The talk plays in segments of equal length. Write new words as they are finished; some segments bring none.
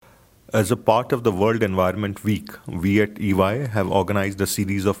As a part of the World Environment Week, we at EY have organized a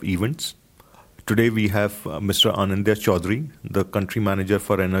series of events. Today we have Mr. Anindya Chowdhury, the country manager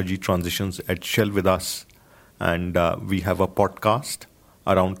for energy transitions at Shell with us. And we have a podcast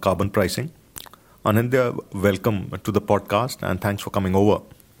around carbon pricing. Anindya, welcome to the podcast and thanks for coming over.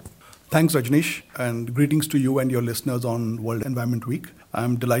 Thanks, Rajnish, and greetings to you and your listeners on World Environment Week.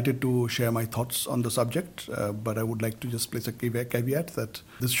 I'm delighted to share my thoughts on the subject, but I would like to just place a caveat that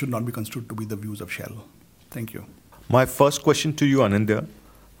this should not be construed to be the views of Shell. Thank you. My first question to you, Anindya,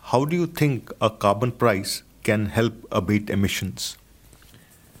 how do you think a carbon price can help abate emissions?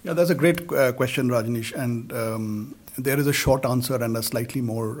 Yeah, that's a great question, Rajnish, and there is a short answer and a slightly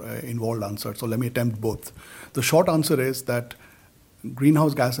more involved answer. So let me attempt both. The short answer is that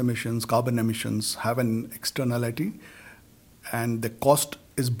greenhouse gas emissions, carbon emissions have an externality, and the cost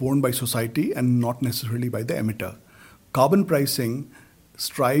is borne by society and not necessarily by the emitter. Carbon pricing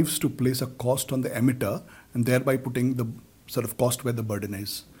strives to place a cost on the emitter and thereby putting the sort of cost where the burden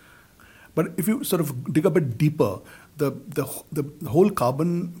is. But if you sort of dig a bit deeper, the whole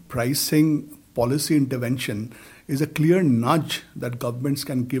carbon pricing policy intervention is a clear nudge that governments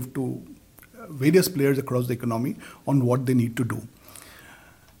can give to various players across the economy on what they need to do.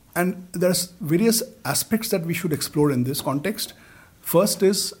 And there's various aspects that we should explore in this context. First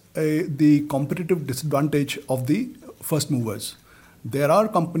is the competitive disadvantage of the first movers. There are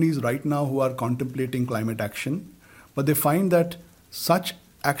companies right now who are contemplating climate action, but they find that such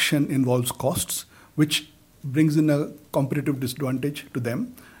action involves costs, which brings in a competitive disadvantage to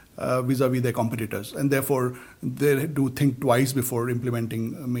them vis-a-vis their competitors. And therefore, they do think twice before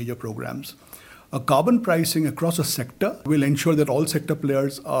implementing major programs. A carbon pricing across a sector will ensure that all sector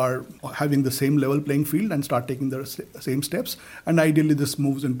players are having the same level playing field and start taking the same steps. And ideally, this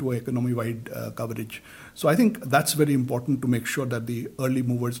moves into economy-wide coverage. So I think that's very important to make sure that the early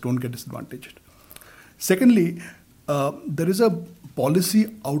movers don't get disadvantaged. Secondly, there is a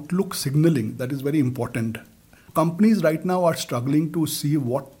policy outlook signaling that is very important. Companies right now are struggling to see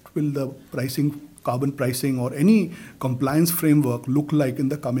what will the carbon pricing or any compliance framework look like in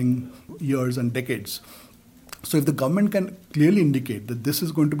the coming years and decades. So if the government can clearly indicate that this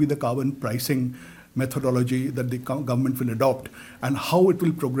is going to be the carbon pricing methodology that the government will adopt and how it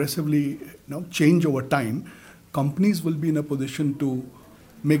will progressively change over time, companies will be in a position to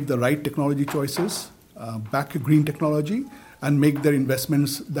make the right technology choices, back green technology, and make their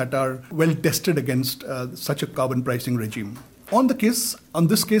investments that are well tested against such a carbon pricing regime. On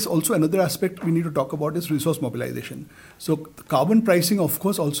this case, also another aspect we need to talk about is resource mobilization. So carbon pricing, of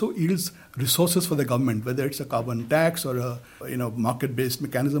course, also yields resources for the government, whether it's a carbon tax or a market-based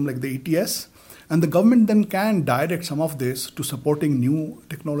mechanism like the ETS. And the government then can direct some of this to supporting new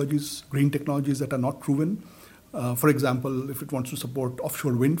technologies, green technologies that are not proven. For example, if it wants to support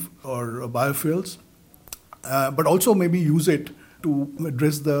offshore wind or biofuels, but also maybe use it to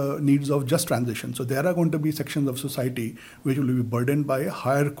address the needs of just transition. So there are going to be sections of society which will be burdened by a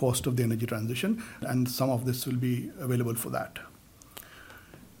higher cost of the energy transition, and some of this will be available for that.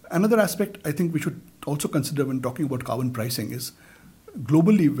 Another aspect I think we should also consider when talking about carbon pricing is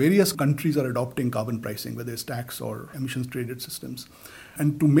globally various countries are adopting carbon pricing, whether it's tax or emissions traded systems.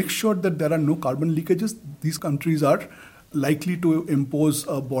 And to make sure that there are no carbon leakages, these countries are likely to impose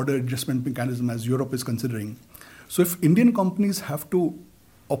a border adjustment mechanism as Europe is considering. So if Indian companies have to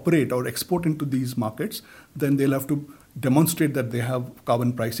operate or export into these markets, then they'll have to demonstrate that they have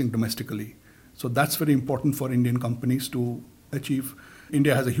carbon pricing domestically. So that's very important for Indian companies to achieve.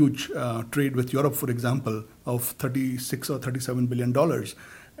 India has a huge trade with Europe, for example, of $36 or $37 billion.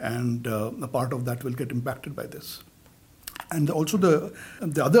 And a part of that will get impacted by this. And also the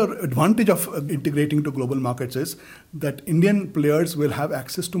other advantage of integrating to global markets is that Indian players will have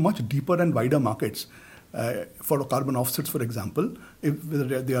access to much deeper and wider markets. For carbon offsets, for example,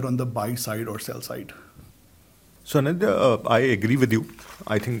 whether they are on the buy side or sell side. So, Anindya, I agree with you.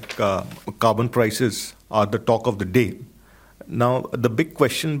 I think carbon prices are the talk of the day. Now, the big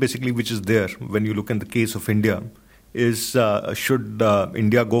question basically which is there when you look in the case of India is should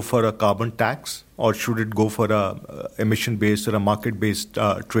India go for a carbon tax or should it go for a emission-based or a market-based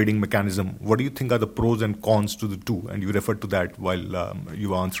trading mechanism? What do you think are the pros and cons to the two? And you referred to that while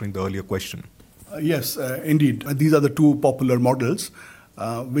you were answering the earlier question. Yes, indeed. These are the two popular models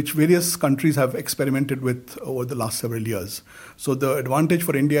which various countries have experimented with over the last several years. So the advantage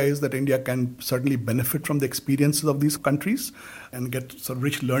for India is that India can certainly benefit from the experiences of these countries and get some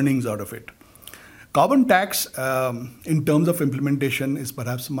rich learnings out of it. Carbon tax, in terms of implementation, is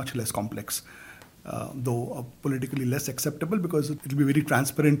perhaps much less complex, though politically less acceptable because it will be very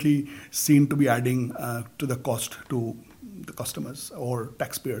transparently seen to be adding to the cost to the customers or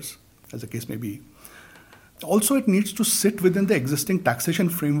taxpayers. as the case may be. Also, it needs to sit within the existing taxation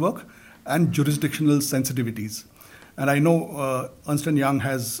framework and jurisdictional sensitivities. And I know Ernst & Young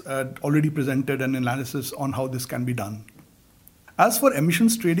has already presented an analysis on how this can be done. As for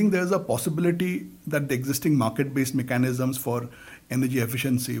emissions trading, there is a possibility that the existing market-based mechanisms for energy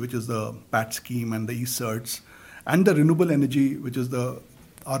efficiency, which is the PAT scheme and the e-certs, and the renewable energy, which is the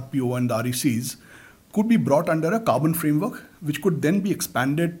RPO and the RECs, could be brought under a carbon framework, which could then be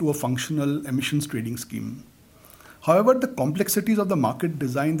expanded to a functional emissions trading scheme. However, the complexities of the market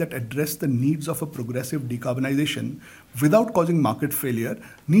design that address the needs of a progressive decarbonization without causing market failure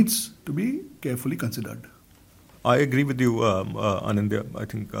needs to be carefully considered. I agree with you, Anindya. I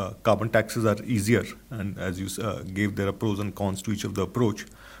think carbon taxes are easier, and as you gave, there are pros and cons to each of the approach.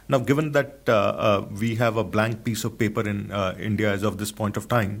 Now, given that we have a blank piece of paper in India as of this point of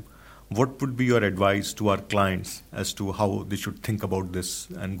time, what would be your advice to our clients as to how they should think about this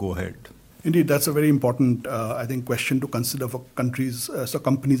and go ahead? Indeed, that's a very important, question to consider for companies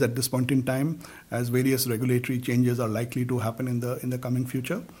at this point in time, as various regulatory changes are likely to happen in the coming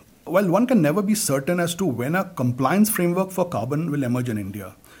future. While one can never be certain as to when a compliance framework for carbon will emerge in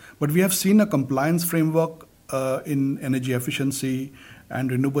India, but we have seen a compliance framework in energy efficiency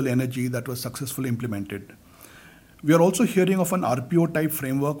and renewable energy that was successfully implemented. We are also hearing of an RPO type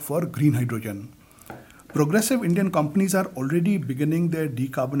framework for green hydrogen. Progressive Indian companies are already beginning their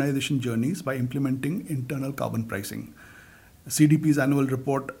decarbonization journeys by implementing internal carbon pricing. CDP's annual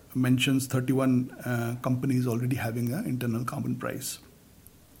report mentions 31 companies already having an internal carbon price.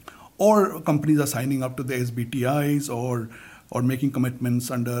 Or companies are signing up to the SBTIs or making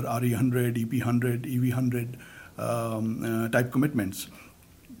commitments under RE100, EP100, EV100 type commitments.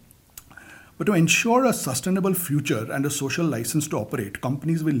 But to ensure a sustainable future and a social license to operate,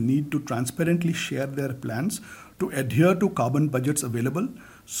 companies will need to transparently share their plans to adhere to carbon budgets available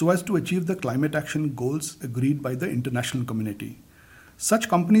so as to achieve the climate action goals agreed by the international community. Such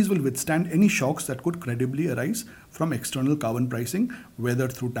companies will withstand any shocks that could credibly arise from external carbon pricing, whether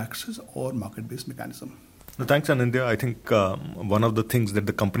through taxes or market-based mechanism. No, thanks, Anindya. I think one of the things that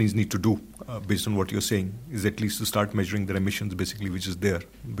the companies need to do, based on what you're saying, is at least to start measuring their emissions, basically, which is there,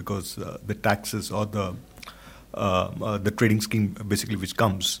 because the taxes or the trading scheme, basically, which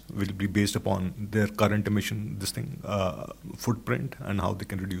comes, will be based upon their current emission, footprint, and how they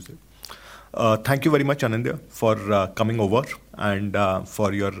can reduce it. Thank you very much, Anindya, for coming over and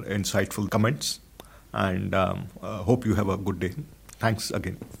for your insightful comments. And hope you have a good day. Thanks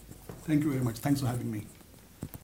again. Thank you very much. Thanks for having me.